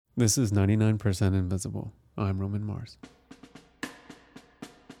This is 99% Invisible. I'm Roman Mars.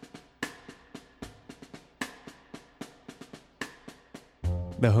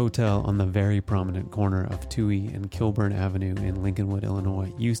 The hotel on the very prominent corner of Touhy and Kilbourn Avenue in Lincolnwood,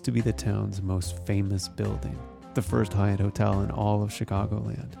 Illinois, used to be the town's most famous building. The first Hyatt hotel in all of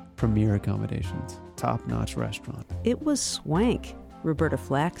Chicagoland. Premier accommodations. Top-notch restaurant. It was swank. Roberta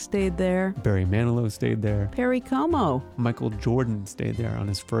Flack stayed there. Barry Mannilow stayed there. Perry Como. Michael Jordon stayed there on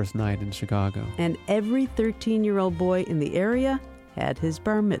his first night in Chicago. And every 13-year-old boy in the area had his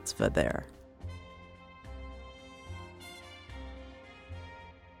bar mitzvah there.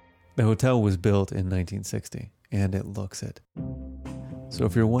 The hotel was built in 1960, and it looks it. So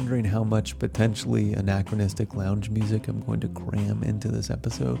if you're wondering how much potentially anachronistic lounge music I'm going to cram into this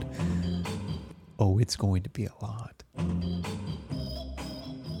episode, oh, it's going to be a lot.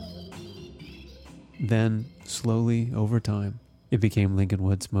 Then, slowly, over time, it became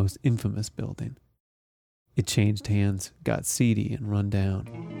Lincolnwood's most infamous building. It changed hands, got seedy and run down.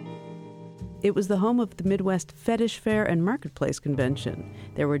 It was the home of the Midwest Fetish Fair and Marketplace Convention.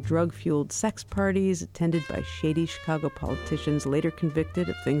 There were drug-fueled sex parties attended by shady Chicago politicians later convicted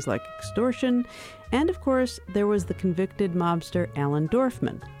of things like extortion. And, of course, there was the convicted mobster Alan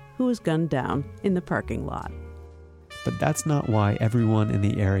Dorfman, who was gunned down in the parking lot. But that's not why everyone in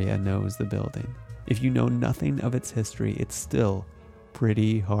the area knows the building. If you know nothing of its history, it's still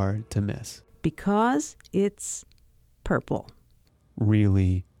pretty hard to miss. Because it's purple.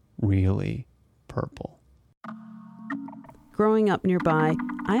 Really, really purple. Growing up nearby,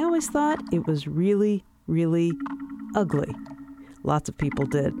 I always thought it was really, really ugly. Lots of people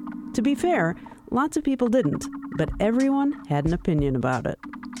did. To be fair, lots of people didn't, but everyone had an opinion about it.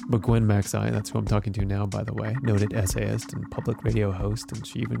 But Gwen Macsai, that's who I'm talking to now, by the way, noted essayist and public radio host, and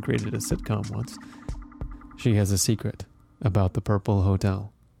she even created a sitcom once. She has a secret about the Purple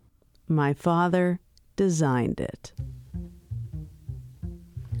Hotel. My father designed it.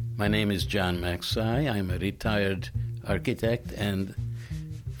 My name is John Macsai. I'm a retired architect and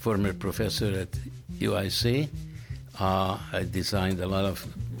former professor at UIC. I designed a lot of...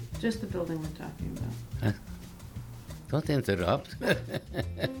 Just the building we're talking about. Huh? Don't interrupt.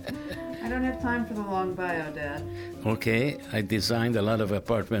 I don't have time for the long bio, Dad. Okay, I designed a lot of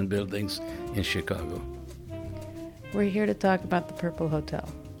apartment buildings in Chicago. We're here to talk about the Purple Hotel.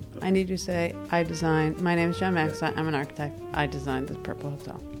 I need you to say, I designed... My name is John Macsai. I'm an architect. I designed the Purple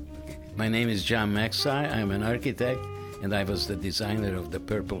Hotel. My name is John Macsai. I'm an architect, and I was the designer of the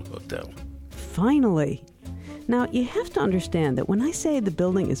Purple Hotel. Finally. Now, you have to understand that when I say the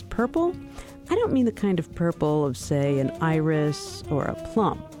building is purple, I don't mean the kind of purple of, say, an iris or a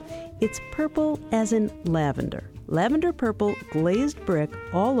plum. It's purple as in lavender. Lavender purple glazed brick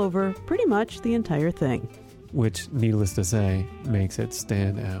all over pretty much the entire thing. Which, needless to say, makes it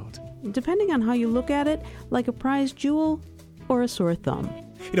stand out. Depending on how you look at it, like a prized jewel or a sore thumb.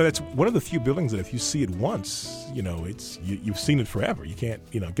 You know, that's one of the few buildings that if you see it once, you know, it's you've seen it forever. You can't,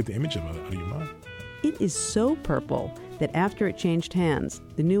 get the image of it out of your mind. It is so purple that after it changed hands,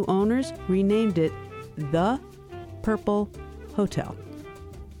 the new owners renamed it the Purple Hotel.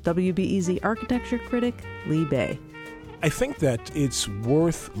 WBEZ architecture critic Lee Bey. I think that it's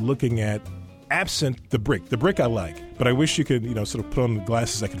worth looking at absent the brick. The brick I like, but I wish you could, sort of put on the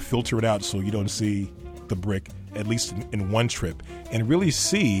glasses that can filter it out so you don't see the brick, at least in one trip, and really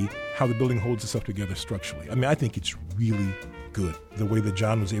see how the building holds itself together structurally. I mean, I think it's really good. The way that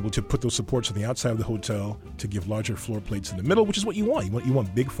John was able to put those supports on the outside of the hotel to give larger floor plates in the middle, which is what you want. You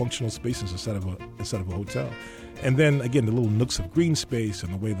want big functional spaces instead of a hotel. And then again, the little nooks of green space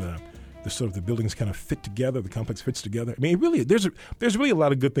and the way the sort of the buildings kind of fit together, the complex fits together. I mean, really, there's really a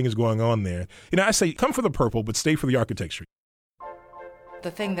lot of good things going on there. I say come for the purple, but stay for the architecture.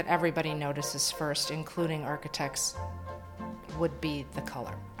 The thing that everybody notices first, including architects, would be the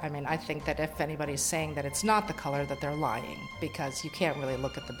color. I mean, I think that if anybody's saying that it's not the color, that they're lying, because you can't really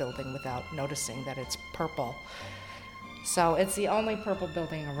look at the building without noticing that it's purple. So it's the only purple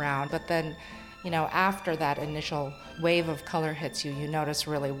building around. But then, after that initial wave of color hits you, you notice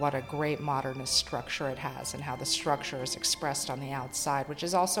really what a great modernist structure it has and how the structure is expressed on the outside, which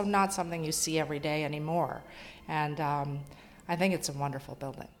is also not something you see every day anymore. And I think it's a wonderful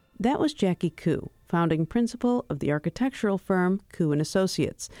building. That was Jackie Koo, founding principal of the architectural firm Koo &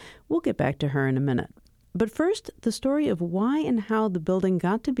 Associates. We'll get back to her in a minute. But first, the story of why and how the building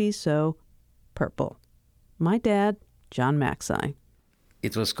got to be so purple. My dad, John Macsai.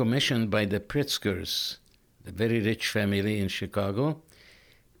 It was commissioned by the Pritzkers, a very rich family in Chicago,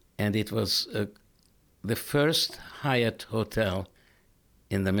 and it was the first Hyatt hotel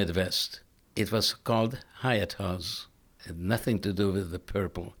in the Midwest. It was called Hyatt House. It had nothing to do with the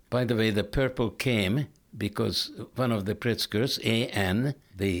purple. By the way, the purple came because one of the Pritzkers, A.N.,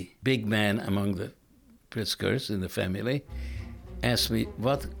 the big man among the Pritzkers in the family, asked me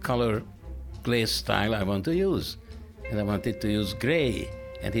what color glaze style I want to use. And I wanted to use gray.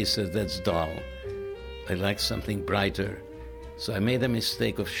 And he said, that's dull. I like something brighter. So I made a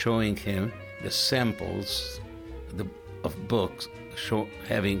mistake of showing him the samples of books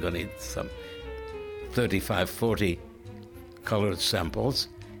having on it some 35, 40 colored samples.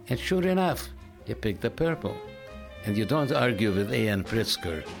 And sure enough, he picked the purple. And you don't argue with A.N.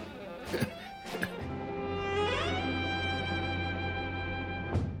 Pritzker.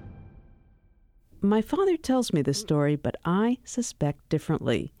 My father tells me this story, but I suspect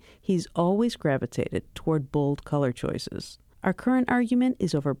differently. He's always gravitated toward bold color choices. Our current argument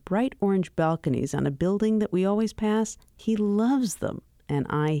is over bright orange balconies on a building that we always pass. He loves them, and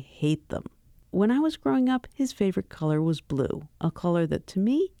I hate them. When I was growing up, his favorite color was blue, a color that to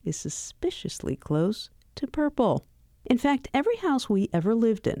me is suspiciously close to purple. In fact, every house we ever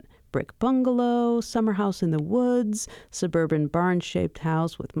lived in, brick bungalow, summer house in the woods, suburban barn-shaped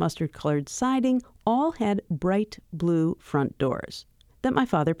house with mustard-colored siding, all had bright blue front doors that my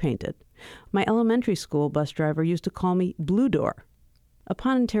father painted. My elementary school bus driver used to call me Blue Door.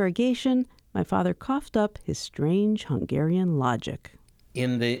 Upon interrogation, my father coughed up his strange Hungarian logic.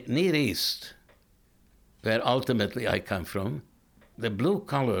 In the Near East, where ultimately I come from, the blue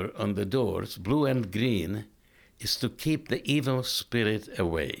color on the doors, blue and green, is to keep the evil spirit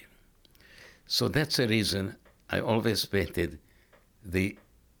away. So that's the reason I always painted the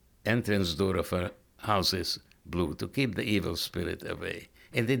entrance door of our houses blue, to keep the evil spirit away.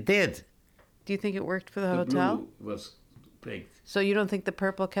 And it did. Do you think it worked for the hotel? Blue was picked. So you don't think the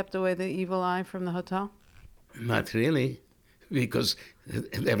purple kept away the evil eye from the hotel? Not really, because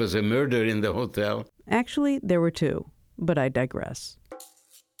there was a murder in the hotel. Actually, there were two, but I digress.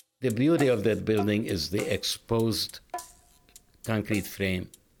 The beauty of that building is the exposed concrete frame,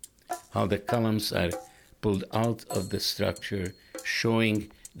 how the columns are pulled out of the structure,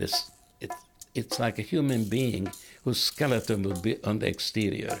 showing this. It's like a human being whose skeleton will be on the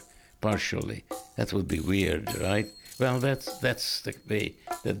exterior, partially. That would be weird, right? Well, that's the way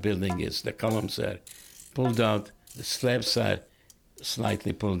that building is. The columns are pulled out, the slabs are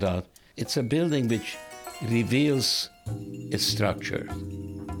slightly pulled out. It's a building which reveals its structure.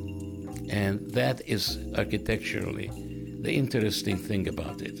 And that is architecturally the interesting thing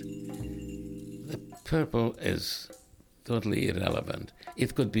about it. The purple is totally irrelevant.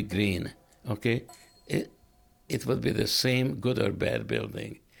 It could be green, okay? It would be the same good or bad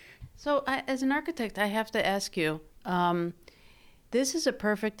building. So as an architect, I have to ask you, this is a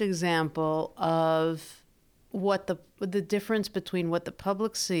perfect example of what the difference between what the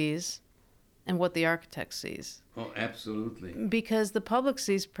public sees and what the architect sees. Oh, absolutely. Because the public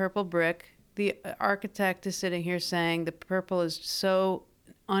sees purple brick. The architect is sitting here saying the purple is so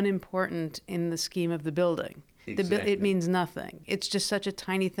unimportant in the scheme of the building. Exactly. It means nothing. It's just such a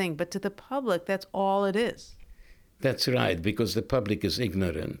tiny thing. But to the public, that's all it is. That's right, because the public is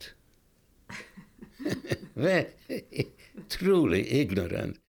ignorant. Truly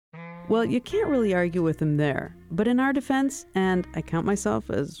ignorant. Well, you can't really argue with him there. But in our defense, and I count myself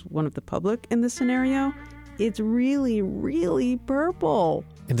as one of the public in this scenario, it's really, really purple.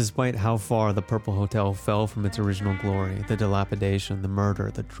 And despite how far the Purple Hotel fell from its original glory, the dilapidation, the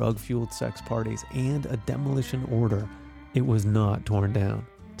murder, the drug-fueled sex parties, and a demolition order, it was not torn down.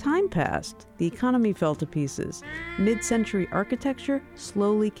 Time passed. The economy fell to pieces. Mid-century architecture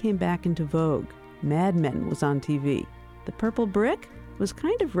slowly came back into vogue. Mad Men was on TV. The purple brick was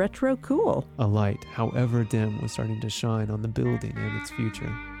kind of retro cool. A light, however dim, was starting to shine on the building and its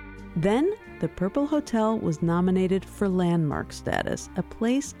future. Then, the Purple Hotel was nominated for landmark status, a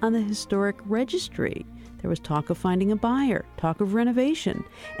place on the historic registry. There was talk of finding a buyer, talk of renovation.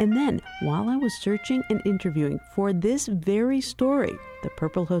 And then, while I was searching and interviewing for this very story, the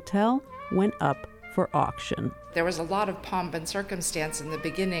Purple Hotel went up for auction. There was a lot of pomp and circumstance in the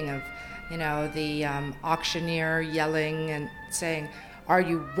beginning of, the auctioneer yelling and saying, "Are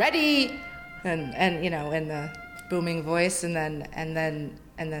you ready?" And in the booming voice, and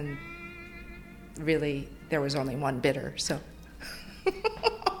then really there was only one bidder. So.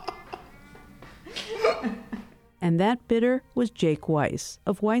 And that bidder was Jack Weiss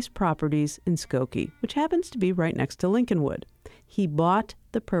of Weiss Properties in Skokie, which happens to be right next to Lincolnwood. He bought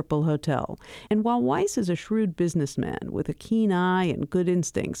the Purple Hotel. And while Weiss is a shrewd businessman with a keen eye and good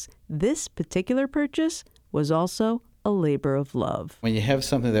instincts, this particular purchase was also a labor of love. When you have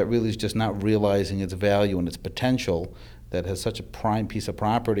something that really is just not realizing its value and its potential, that has such a prime piece of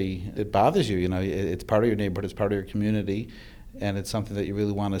property, it bothers you. It's part of your neighborhood, it's part of your community, and it's something that you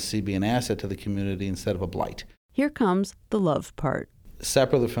really want to see be an asset to the community instead of a blight. Here comes the love part.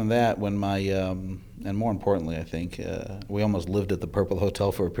 Separately from that, when my, and more importantly, I think, we almost lived at the Purple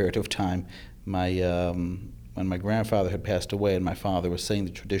Hotel for a period of time. When my grandfather had passed away and my father was saying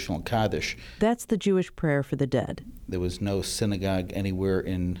the traditional Kaddish. That's the Jewish prayer for the dead. There was no synagogue anywhere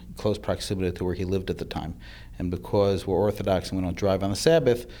in close proximity to where he lived at the time. And because we're Orthodox and we don't drive on the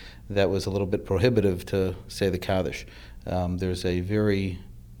Sabbath, that was a little bit prohibitive to say the Kaddish. There's a very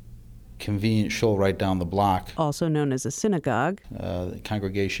convenient shul right down the block, also known as a synagogue, the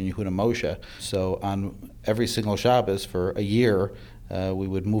congregation Yehuda Moshe. So on every single Shabbos for a year, we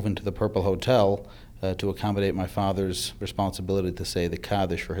would move into the Purple Hotel to accommodate my father's responsibility to say the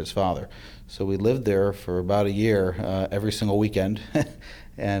Kaddish for his father. So we lived there for about a year, every single weekend.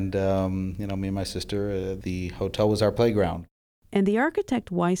 And, me and my sister, the hotel was our playground. And the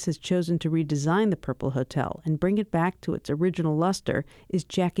architect Weiss has chosen to redesign the Purple Hotel and bring it back to its original luster is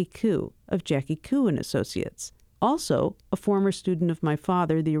Jackie Koo of Jackie Koo and Associates. Also, a former student of my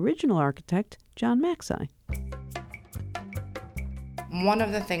father, the original architect, Gwen Macsai. One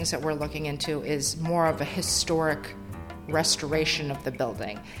of the things that we're looking into is more of a historic restoration of the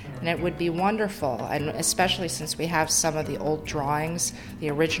building. And it would be wonderful, and especially since we have some of the old drawings, the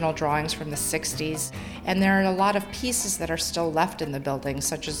original drawings from the 60s, and there are a lot of pieces that are still left in the building,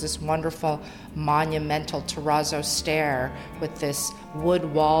 such as this wonderful monumental terrazzo stair with this wood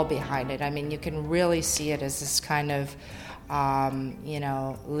wall behind it. I mean, you can really see it as this kind of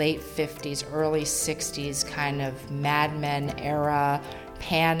late 50s, early 60s kind of Mad Men era,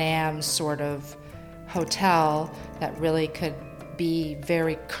 Pan Am sort of hotel that really could be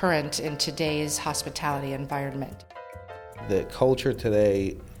very current in today's hospitality environment. The culture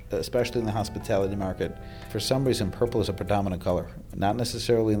today, especially in the hospitality market, for some reason purple is a predominant color. Not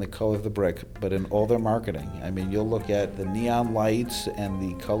necessarily in the color of the brick, but in all their marketing. I mean, you'll look at the neon lights and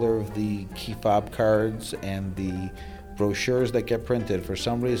the color of the key fob cards and the brochures that get printed. For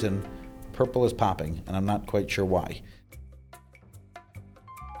some reason, purple is popping, and I'm not quite sure why.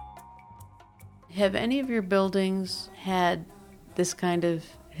 Have any of your buildings had this kind of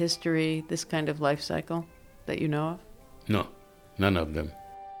history, this kind of life cycle that you know of? No, none of them.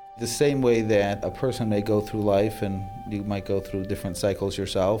 The same way that a person may go through life, and you might go through different cycles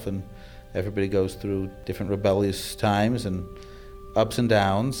yourself, and everybody goes through different rebellious times and ups and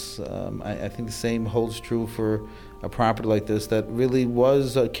downs. I think the same holds true for a property like this that really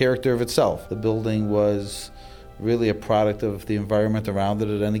was a character of itself. The building was really a product of the environment around it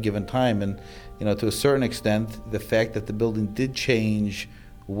at any given time. And, to a certain extent, the fact that the building did change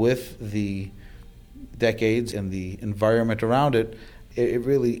with the decades and the environment around it, it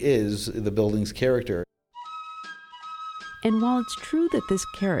really is the building's character. And while it's true that this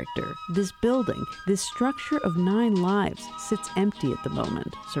character, this building, this structure of 9 lives sits empty at the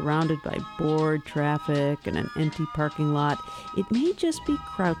moment, surrounded by bored traffic and an empty parking lot, it may just be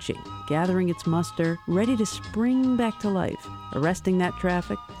crouching, gathering its muster, ready to spring back to life, arresting that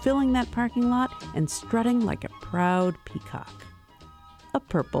traffic, filling that parking lot, and strutting like a proud peacock. A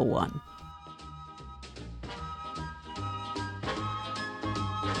purple one.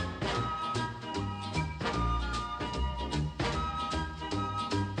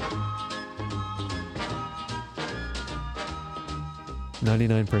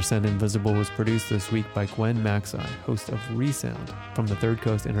 "99% Invisible" was produced this week by Gwen Macsai, host of Resound from the Third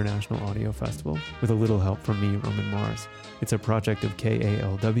Coast International Audio Festival, with a little help from me, Roman Mars. It's a project of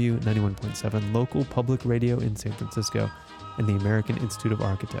KALW 91.7 local public radio in San Francisco and the American Institute of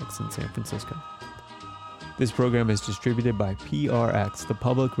Architects in San Francisco. This program is distributed by PRX, the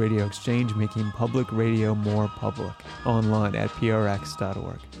Public Radio Exchange, making public radio more public, online at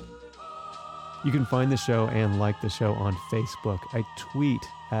prx.org. You can find the show and like the show on Facebook. I tweet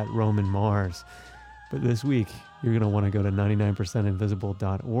at Roman Mars. But this week, you're going to want to go to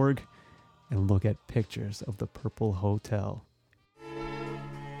 99percentinvisible.org and look at pictures of the Purple Hotel.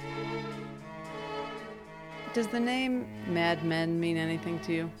 Does the name Mad Men mean anything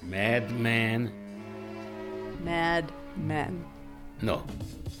to you? Madman? Mad Men. No.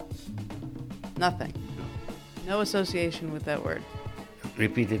 Nothing. No association with that word.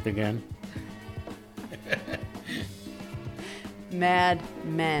 Repeat it again. Mad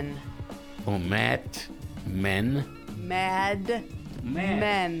Men. Oh, mad men? Mad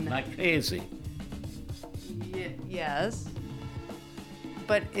Men. Like crazy. Yes.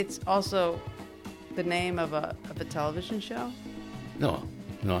 But it's also the name of a television show? No,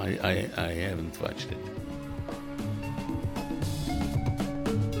 I haven't watched it.